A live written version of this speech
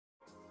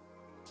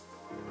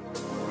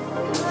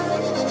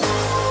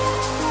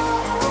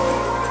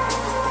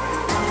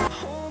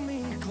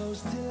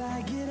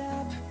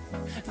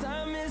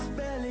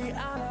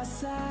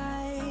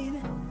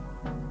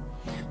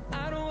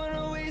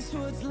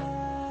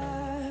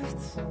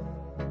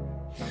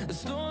The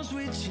storms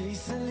we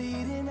chase are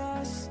leading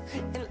us,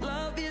 and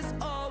love is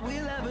all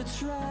we'll ever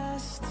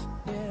trust.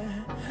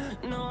 Yeah,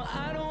 no,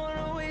 I don't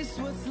wanna waste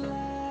what's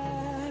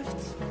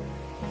left.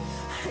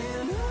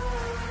 And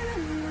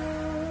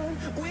on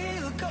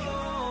we'll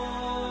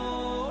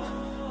go,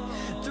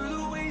 through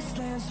the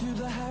wastelands, through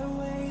the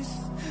highways,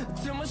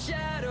 till my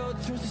shadow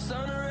turns to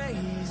sun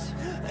rays.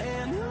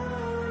 And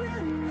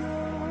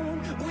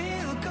on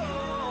we'll go,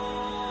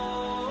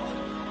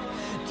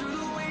 through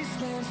the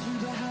wastelands, through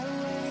the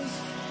highways,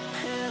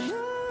 and on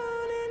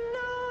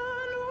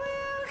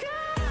we'll go.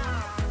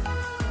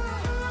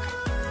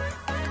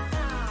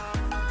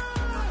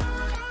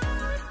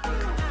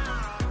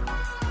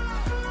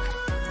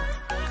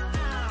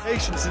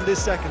 Patience in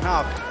this second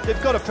half.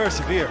 They've got to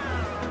persevere.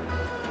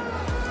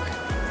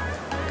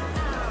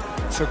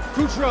 It's a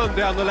good run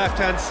down the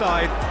left-hand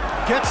side.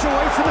 Gets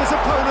away from his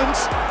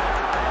opponents.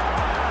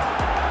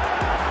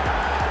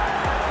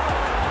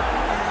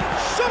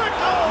 Shot a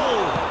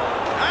goal!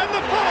 And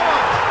the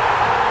follow-up!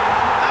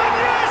 And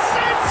yes,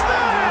 it's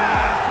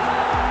there!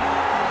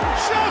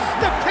 Just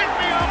the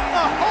pick-me-up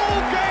the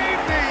whole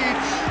game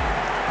needs!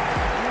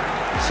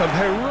 Some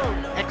heroic,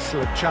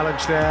 excellent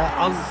challenge there,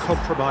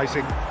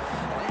 uncompromising.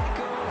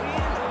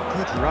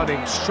 Good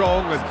running,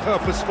 strong and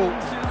purposeful.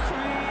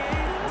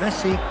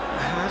 Messi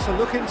has a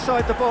look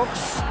inside the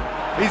box.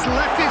 He's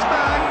left his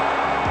man.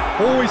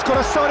 Oh, he's got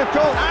a sight of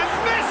goal. And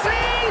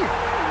Messi!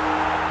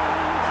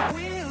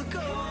 We'll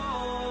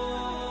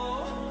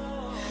go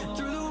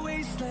through the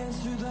wastelands,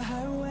 through the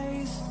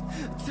highways,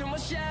 till my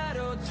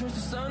shadow turns to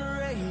sun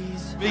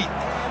rays. Beat.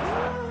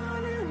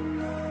 On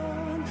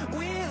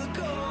we'll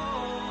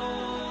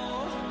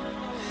go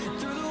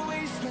through the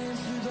wastelands,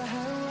 through the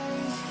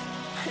highways,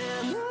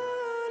 and on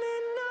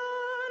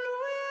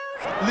we'll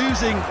go.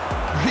 Losing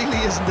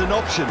really isn't an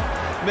option,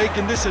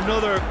 making this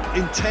another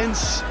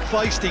intense,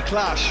 feisty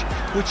clash,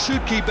 which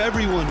should keep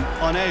everyone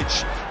on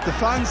edge. The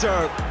fans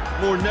are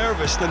more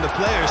nervous than the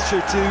players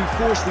to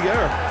force the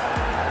error.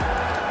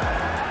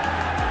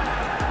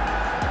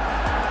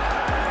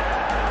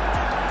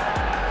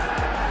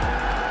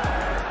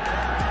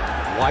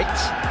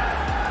 White.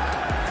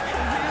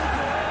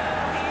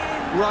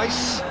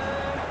 Rice.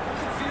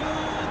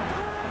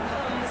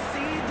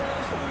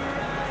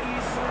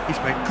 He's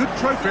made good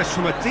progress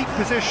from a deep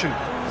position.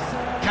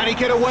 Can he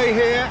get away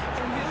here?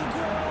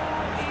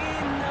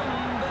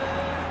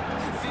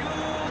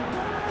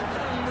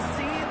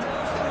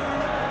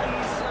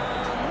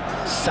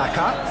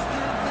 Saka.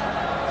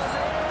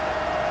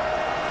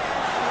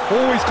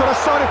 Oh, he's got a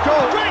sight of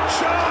goal. Great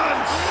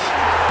chance!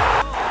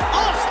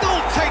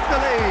 Arsenal take the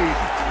lead.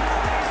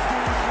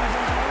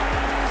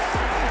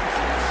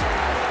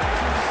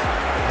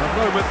 A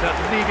moment that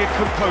needed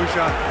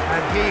composure,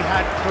 and he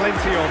had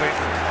plenty of it.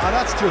 And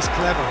that's just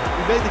clever.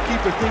 He made the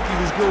keeper think he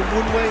was going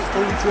one way,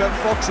 only to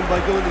outfox him by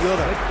going the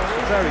other.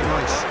 Very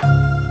nice.